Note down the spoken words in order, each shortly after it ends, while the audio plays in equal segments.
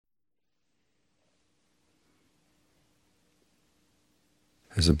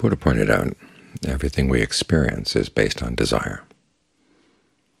As the Buddha pointed out, everything we experience is based on desire.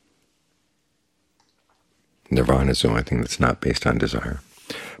 Nirvana is the only thing that's not based on desire.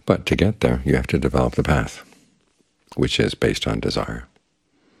 But to get there, you have to develop the path, which is based on desire.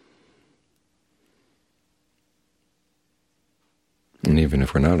 And even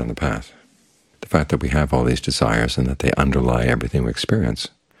if we're not on the path, the fact that we have all these desires and that they underlie everything we experience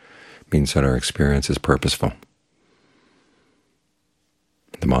means that our experience is purposeful.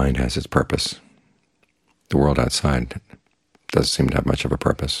 The mind has its purpose. The world outside doesn't seem to have much of a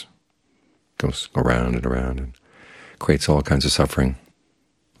purpose. It goes around and creates all kinds of suffering,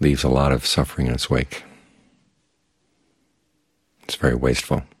 leaves a lot of suffering in its wake. It's very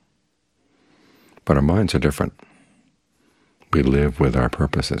wasteful. But our minds are different. We live with our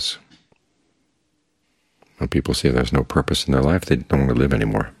purposes. When people see there's no purpose in their life, they don't want to live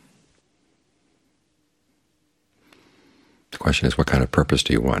anymore. The question is, what kind of purpose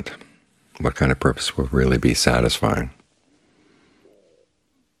do you want? What kind of purpose will really be satisfying?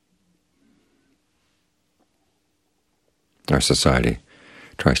 Our society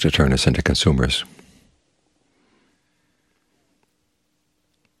tries to turn us into consumers.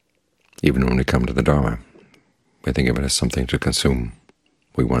 Even when we come to the Dhamma, we think of it as something to consume.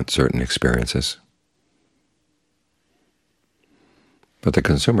 We want certain experiences. But the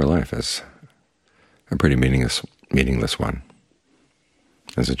consumer life is a pretty meaningless one.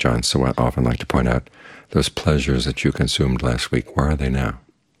 As Ajahn so often like to point out, those pleasures that you consumed last week, where are they now?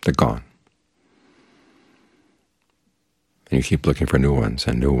 They're gone. And you keep looking for new ones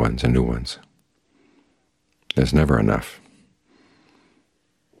and new ones and new ones. There's never enough.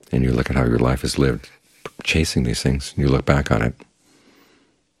 And you look at how your life is lived, chasing these things, and you look back on it,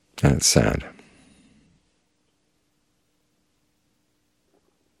 and it's sad.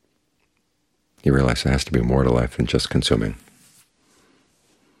 You realize there has to be more to life than just consuming.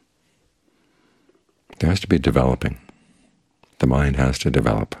 There has to be developing. The mind has to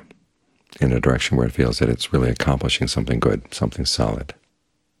develop in a direction where it feels that it's really accomplishing something good, something solid.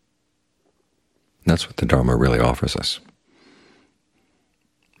 And that's what the Dharma really offers us.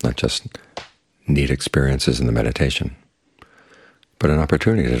 Not just neat experiences in the meditation, but an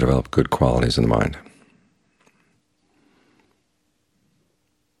opportunity to develop good qualities in the mind.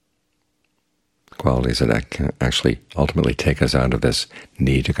 Qualities that can actually ultimately take us out of this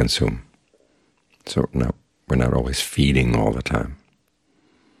need to consume. So we're not always feeding all the time.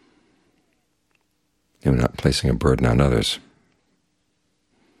 And we're not placing a burden on others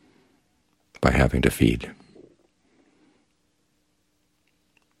by having to feed.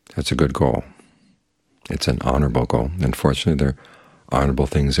 That's a good goal. It's an honorable goal. And fortunately, there are honorable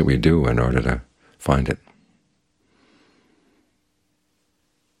things that we do in order to find it.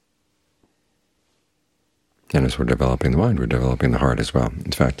 And as we're developing the mind, we're developing the heart as well.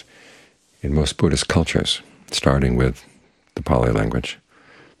 In fact, in most Buddhist cultures, starting with the Pali language,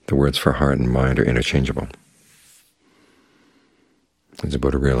 the words for heart and mind are interchangeable. As the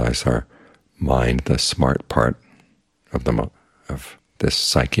Buddha realized, our mind, the smart part of this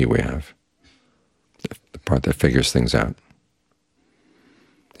psyche we have, the part that figures things out,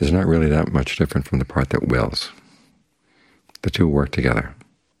 is not really that much different from the part that wills. The two work together.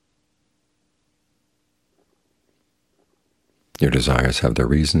 Your desires have their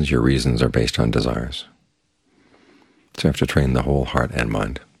reasons. Your reasons are based on desires. So you have to train the whole heart and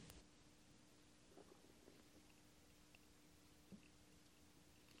mind.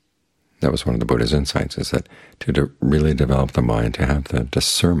 That was one of the Buddha's insights, is that to really develop the mind, to have the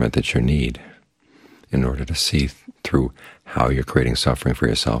discernment that you need in order to see through how you're creating suffering for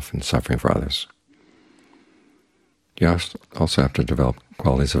yourself and suffering for others. You also have to develop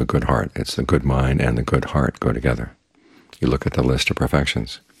qualities of a good heart. It's the good mind and the good heart go together. You look at the list of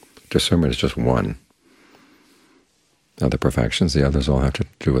perfections. Discernment is just one. Now the perfections, the others all have to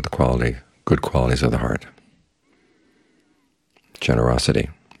do with the good qualities of the heart. Generosity,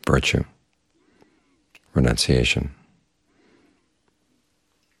 virtue, renunciation,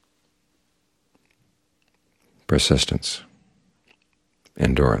 persistence,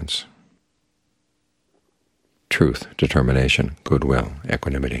 endurance, truth, determination, goodwill,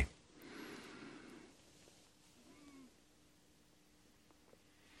 equanimity.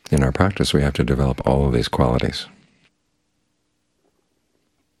 In our practice, we have to develop all of these qualities.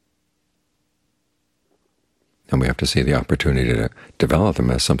 And we have to see the opportunity to develop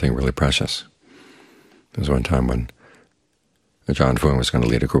them as something really precious. There was one time when Ajahn Fuang was going to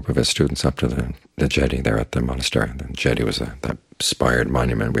lead a group of his students up to the jetty there at the monastery. The jetty was that spired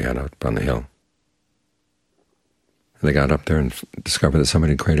monument we had up on the hill. And they got up there and discovered that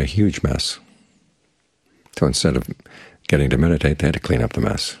somebody had created a huge mess. So instead of getting to meditate, they had to clean up the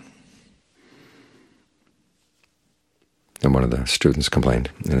mess. And one of the students complained,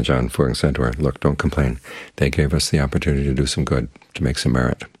 and Ajahn Fuang said to her, "Look, don't complain. They gave us the opportunity to do some good, to make some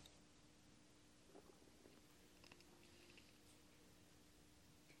merit."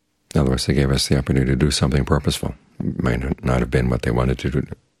 In other words, they gave us the opportunity to do something purposeful. It might not have been what they wanted to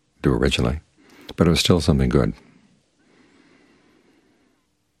do originally, but it was still something good.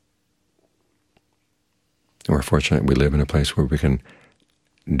 And we're fortunate we live in a place where we can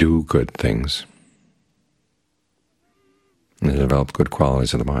do good things and develop good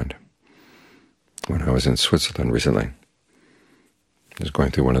qualities of the mind. When I was in Switzerland recently, I was going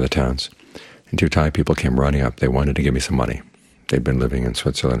through one of the towns, and two Thai people came running up. They wanted to give me some money. They'd been living in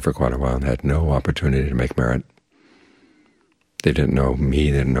Switzerland for quite a while and had no opportunity to make merit. They didn't know me,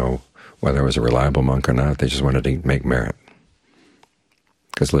 they didn't know whether I was a reliable monk or not. They just wanted to make merit.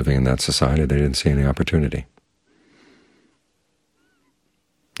 Because living in that society, they didn't see any opportunity.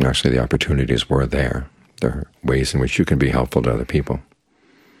 Actually, the opportunities were there. There are ways in which you can be helpful to other people.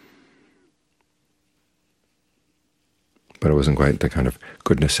 But it wasn't quite the kind of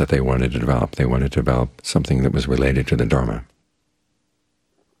goodness that they wanted to develop. They wanted to develop something that was related to the Dharma.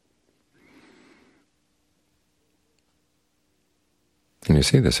 And you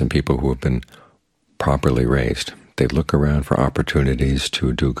see this in people who have been properly raised. They look around for opportunities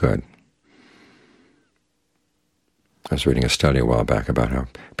to do good. I was reading a study a while back about how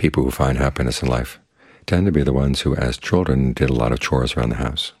people who find happiness in life tend to be the ones who, as children, did a lot of chores around the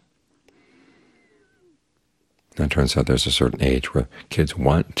house. And it turns out there's a certain age where kids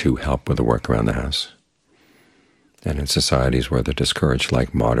want to help with the work around the house. And in societies where they're discouraged,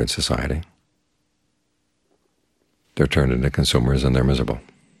 like modern society, they're turned into consumers and they're miserable.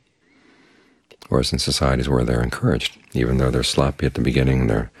 Whereas in societies where they're encouraged, even though they're sloppy at the beginning,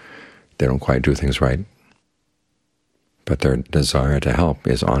 they don't quite do things right, but their desire to help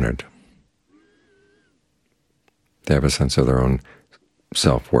is honored. They have a sense of their own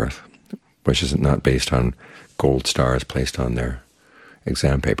self-worth, which is not based on gold stars placed on their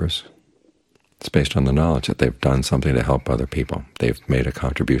exam papers. It's based on the knowledge that they've done something to help other people. They've made a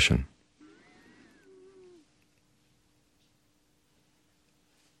contribution.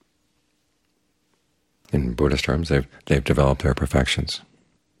 In Buddhist terms, they've developed their perfections.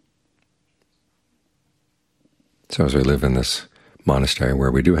 So as we live in this monastery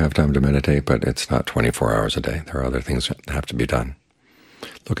where we do have time to meditate, but it's not 24 hours a day. There are other things that have to be done.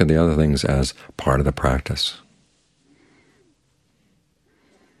 Look at the other things as part of the practice.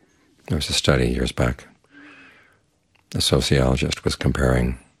 There was a study years back. A sociologist was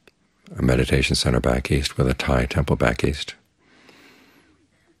comparing a meditation center back east with a Thai temple back east.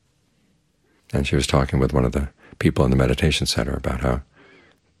 And she was talking with one of the people in the meditation center about how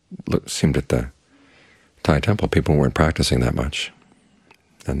it seemed at the Thai temple people weren't practicing that much.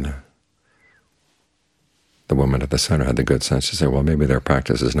 And the woman at the center had the good sense to say, well, maybe their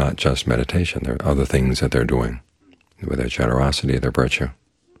practice is not just meditation. There are other things that they're doing with their generosity, their virtue,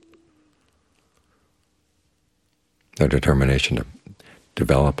 their determination to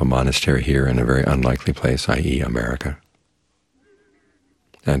develop a monastery here in a very unlikely place, i.e. America,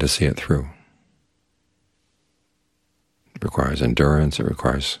 and to see it through. It requires endurance, it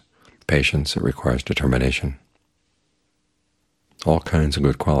requires patience, it requires determination, all kinds of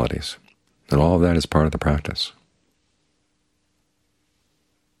good qualities. And all of that is part of the practice.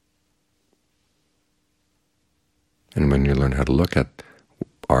 And when you learn how to look at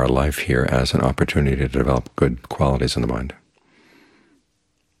our life here as an opportunity to develop good qualities in the mind,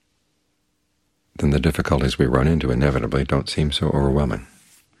 then the difficulties we run into inevitably don't seem so overwhelming.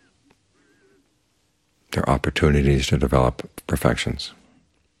 They're opportunities to develop perfections,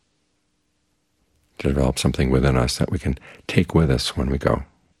 to develop something within us that we can take with us when we go,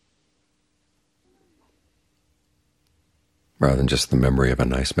 rather than just the memory of a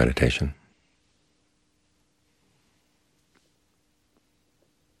nice meditation.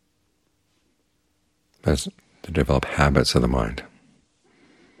 But to develop habits of the mind.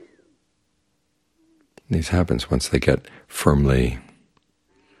 These habits, once they get firmly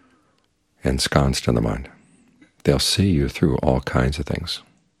ensconced in the mind, they'll see you through all kinds of things.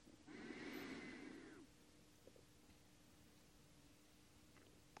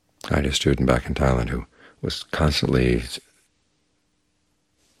 I had a student back in Thailand who was constantly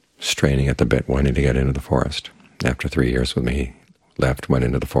straining at the bit, wanting to get into the forest. After 3 years with me, he left, went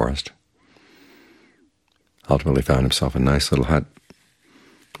into the forest. Ultimately found himself a nice little hut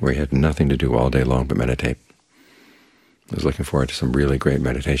where he had nothing to do all day long but meditate. He was looking forward to some really great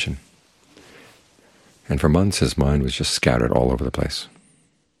meditation. And for months his mind was just scattered all over the place.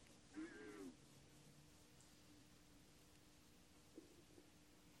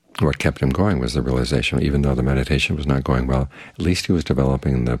 What kept him going was the realization, even though the meditation was not going well, at least he was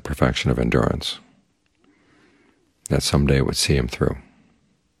developing the perfection of endurance, that someday it would see him through.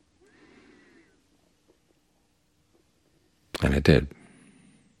 And it did.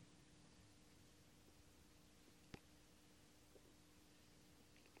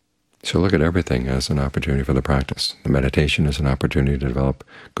 So look at everything as an opportunity for the practice. The meditation is an opportunity to develop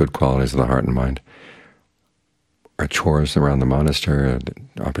good qualities of the heart and mind. Our chores around the monastery are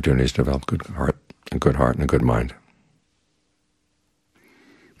opportunities to develop a good heart and a good mind.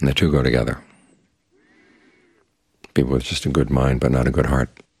 And the two go together. People with just a good mind but not a good heart,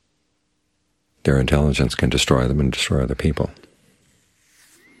 their intelligence can destroy them and destroy other people.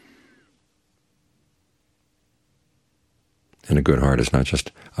 And a good heart is not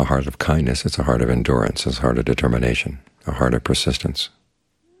just a heart of kindness, it's a heart of endurance, it's a heart of determination, a heart of persistence.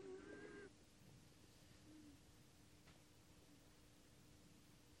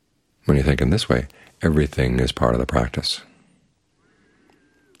 When you think in this way, everything is part of the practice.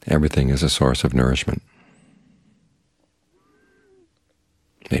 Everything is a source of nourishment.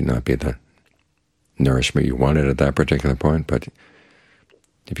 It may not be the nourishment you wanted at that particular point, but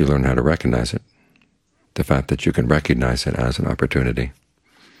if you learn how to recognize it, the fact that you can recognize it as an opportunity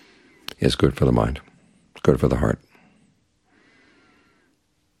is good for the mind, good for the heart.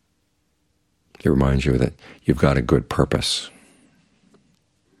 It reminds you that you've got a good purpose.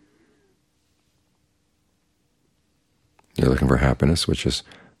 You're looking for happiness, which is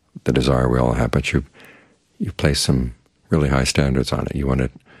the desire we all have, but you place some really high standards on it. You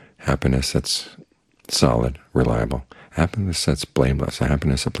want happiness that's solid, reliable, happiness that's blameless, a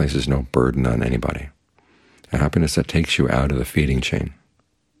happiness that places no burden on anybody, a happiness that takes you out of the feeding chain.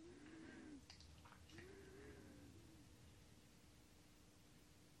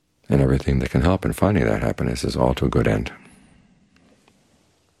 And everything that can help in finding that happiness is all to a good end.